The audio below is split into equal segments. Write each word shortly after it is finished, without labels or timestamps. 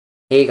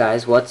Hey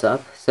guys, what's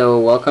up? So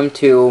welcome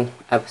to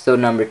episode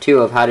number 2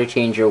 of how to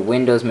change your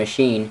Windows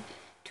machine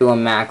to a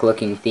Mac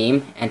looking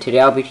theme. And today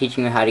I'll be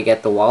teaching you how to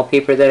get the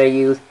wallpaper that I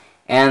use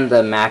and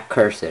the Mac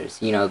cursors.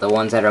 You know, the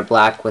ones that are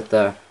black with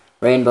the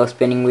rainbow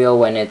spinning wheel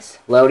when it's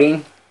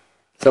loading.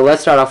 So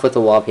let's start off with the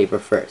wallpaper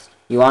first.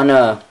 You want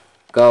to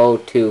go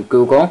to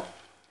Google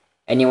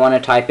and you want to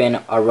type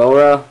in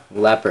Aurora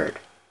Leopard.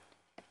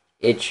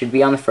 It should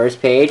be on the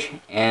first page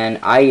and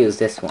I use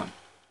this one.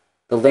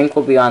 The link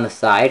will be on the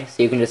side,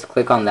 so you can just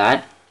click on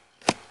that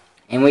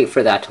and wait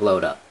for that to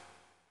load up.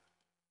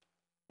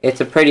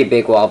 It's a pretty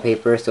big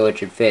wallpaper, so it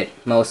should fit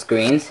most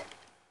screens.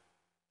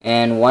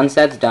 And once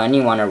that's done,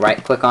 you want to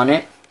right click on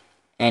it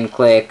and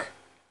click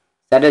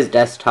Set as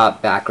Desktop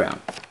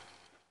Background.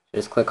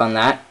 Just click on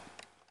that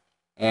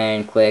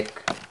and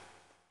click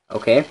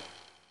OK.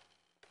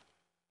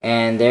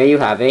 And there you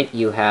have it.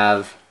 You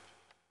have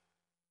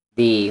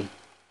the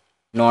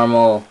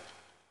normal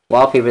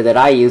wallpaper that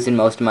I use in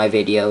most of my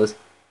videos.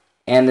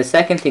 And the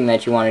second thing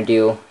that you want to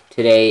do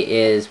today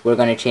is we're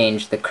going to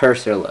change the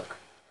cursor look.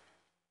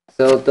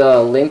 So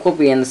the link will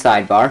be in the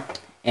sidebar,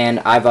 and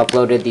I've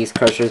uploaded these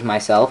cursors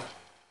myself.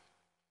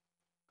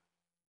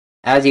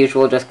 As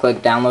usual, just click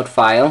download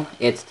file.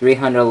 It's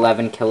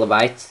 311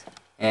 kilobytes,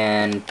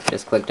 and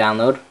just click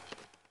download.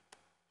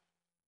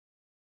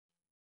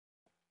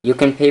 You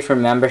can pay for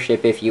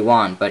membership if you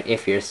want, but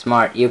if you're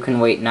smart, you can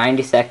wait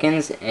 90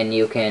 seconds and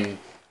you can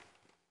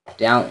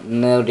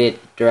download it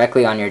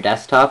directly on your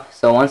desktop.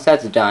 So once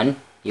that's done,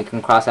 you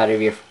can cross out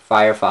of your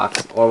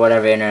Firefox or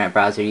whatever internet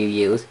browser you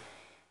use,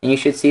 and you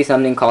should see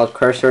something called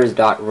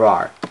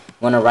cursors.rar. You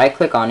want to right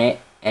click on it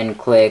and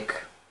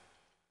click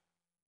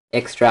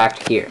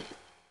extract here.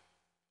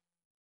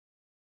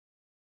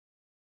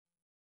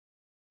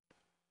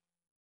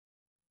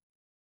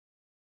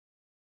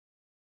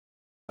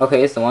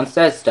 Okay, so once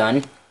that's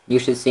done, you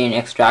should see an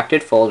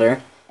extracted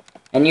folder,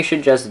 and you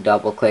should just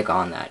double click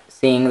on that,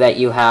 seeing that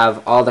you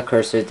have all the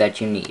cursors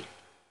that you need.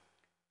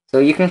 So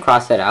you can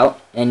cross that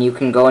out and you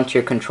can go into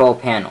your control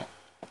panel.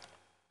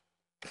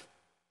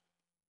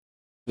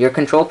 Your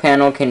control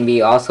panel can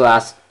be also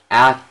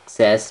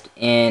accessed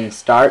in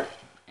Start,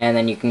 and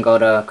then you can go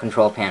to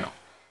Control Panel.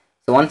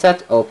 So once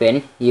that's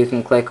open, you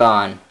can click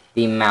on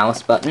the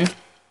mouse button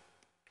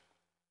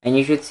and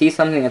you should see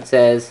something that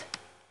says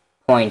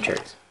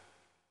Pointers.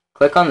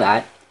 Click on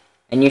that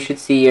and you should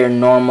see your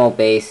normal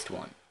based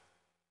one.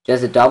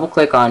 Just double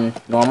click on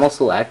Normal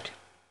Select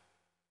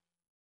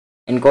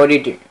and go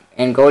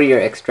to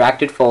your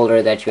extracted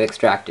folder that you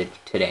extracted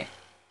today.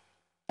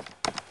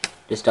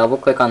 Just double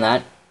click on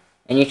that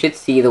and you should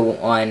see the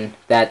one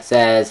that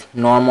says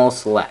Normal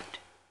Select.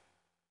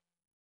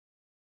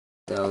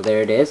 So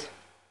there it is.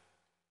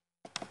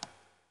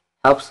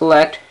 Help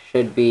Select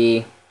should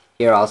be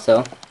here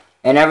also,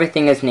 and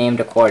everything is named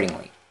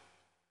accordingly.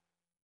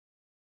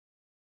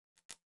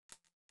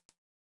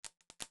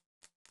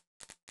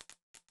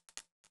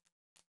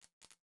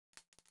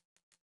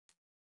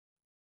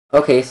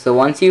 Okay, so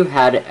once you've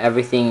had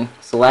everything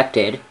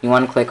selected, you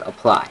want to click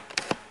Apply.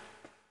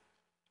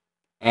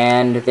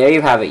 And there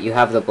you have it. You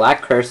have the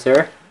black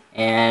cursor,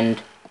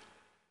 and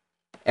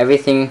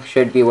everything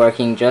should be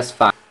working just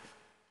fine.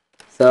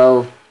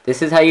 So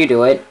this is how you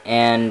do it,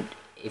 and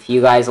if you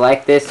guys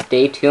like this,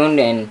 stay tuned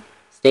and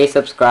stay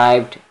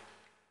subscribed,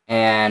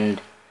 and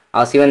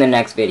I'll see you in the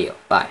next video.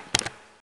 Bye.